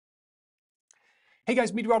Hey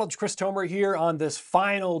guys, meteorologist Chris Tomer here on this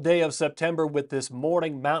final day of September with this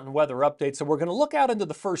morning mountain weather update. So we're going to look out into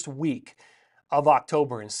the first week of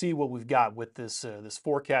October and see what we've got with this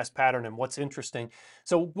forecast pattern and what's interesting.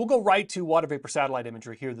 So we'll go right to water vapor satellite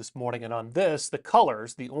imagery here this morning. And on this, the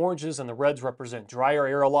colors, the oranges and the reds represent drier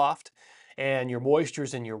air aloft, and your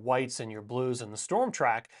moistures and your whites and your blues. And the storm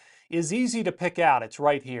track is easy to pick out. It's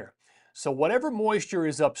right here. So whatever moisture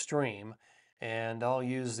is upstream, and I'll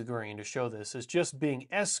use the green to show this, is just being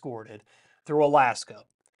escorted through Alaska,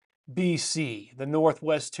 BC, the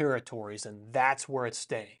Northwest Territories, and that's where it's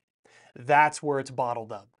staying. That's where it's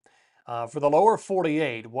bottled up. For the lower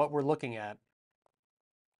 48, what we're looking at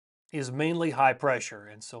is mainly high pressure,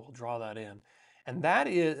 and so we'll draw that in. And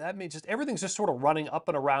that means just everything's just sort of running up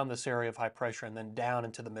and around this area of high pressure and then down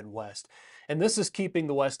into the Midwest. And this is keeping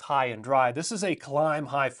the West high and dry. This is a climb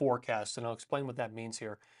high forecast, and I'll explain what that means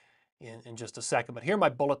here in just a second. But here are my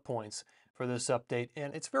bullet points for this update,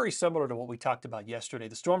 and it's very similar to what we talked about yesterday.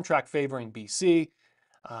 The storm track favoring BC,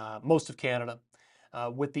 most of Canada,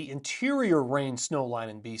 with the interior rain snow line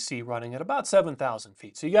in BC running at about 7,000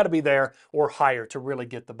 feet. So you got to be there or higher to really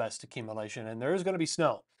get the best accumulation, and there is going to be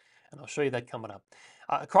snow, and I'll show you that coming up.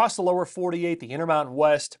 Across the lower 48, the Intermountain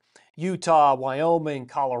West, Utah, Wyoming,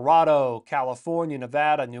 Colorado, California,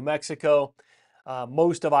 Nevada, New Mexico,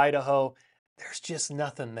 most of Idaho, there's just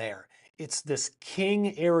nothing there. It's this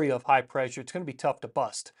king area of high pressure. It's going to be tough to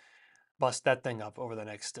bust that thing up over the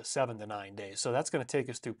next 7 to 9 days. So that's going to take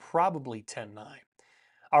us through probably 10-9.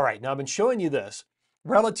 All right, now I've been showing you this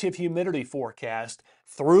relative humidity forecast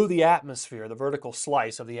through the atmosphere, the vertical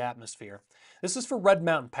slice of the atmosphere. This is for Red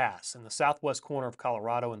Mountain Pass in the southwest corner of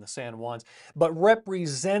Colorado and the San Juans, but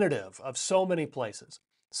representative of so many places.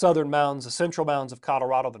 Southern mountains, the central mountains of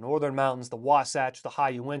Colorado, the northern mountains, the Wasatch, the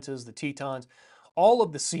High Uintas, the Tetons, all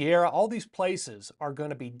of the Sierra, all these places are going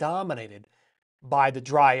to be dominated by the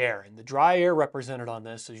dry air. And the dry air represented on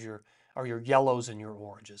this is are your yellows and your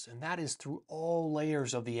oranges. And that is through all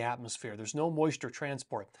layers of the atmosphere. There's no moisture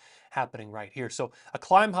transport happening right here. So a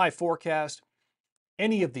climb high forecast,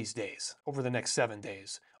 any of these days over the next 7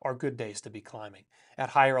 days are good days to be climbing at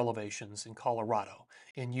higher elevations in Colorado,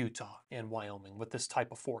 in Utah, and Wyoming with this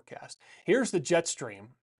type of forecast. Here's the jet stream.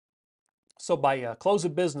 So by close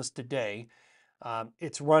of business today,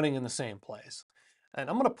 it's running in the same place. And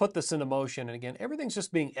I'm going to put this into motion. And again, everything's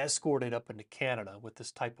just being escorted up into Canada with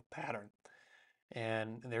this type of pattern.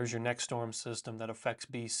 And there's your next storm system that affects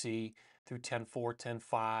BC through 10-4,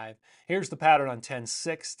 10-5. Here's the pattern on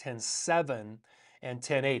 10-6, 10-7, and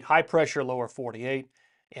 10-8. High pressure, lower 48.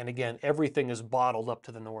 And again, everything is bottled up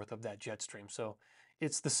to the north of that jet stream. So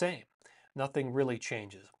it's the same. Nothing really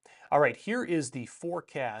changes. All right, here is the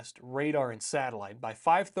forecast radar and satellite. By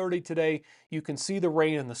 5:30 today, you can see the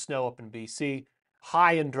rain and the snow up in BC.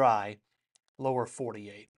 High and dry, lower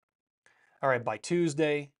 48. All right, by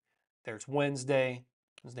Tuesday, there's Wednesday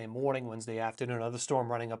morning, Wednesday afternoon, another storm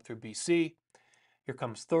running up through BC. Here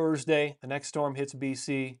comes Thursday. The next storm hits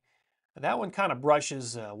BC. That one kind of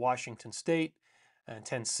brushes Washington State. And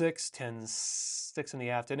 10-6, 10-6 in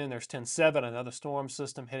the afternoon. There's 10-7, another storm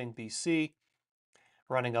system hitting BC,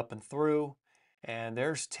 running up and through. And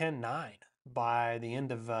there's 10-9 by the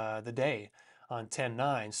end of the day on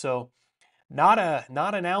 10-9. So not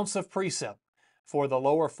an ounce of precip for the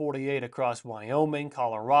lower 48 across Wyoming,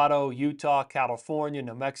 Colorado, Utah, California,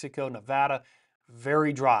 New Mexico, Nevada.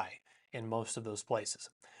 Very dry in most of those places.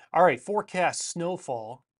 All right, forecast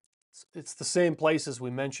snowfall. It's the same places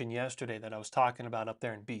we mentioned yesterday that I was talking about up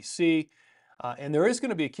there in BC. And there is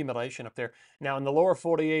going to be accumulation up there. Now in the lower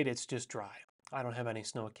 48, it's just dry. I don't have any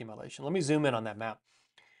snow accumulation. Let me zoom in on that map.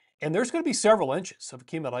 And there's going to be several inches of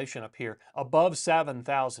accumulation up here above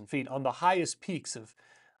 7,000 feet on the highest peaks of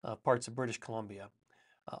parts of British Columbia,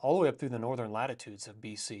 all the way up through the northern latitudes of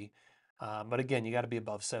BC. But again, you got to be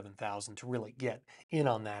above 7,000 to really get in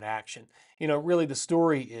on that action. You know, really the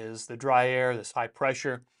story is the dry air, this high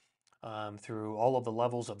pressure through all of the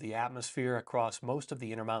levels of the atmosphere across most of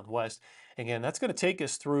the Intermountain West. Again, that's going to take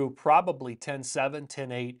us through probably 10-7,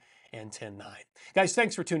 10-8, and 10-9. Guys,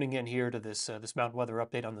 thanks for tuning in here to this mountain weather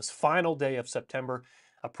update on this final day of September.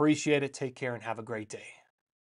 Appreciate it. Take care and have a great day.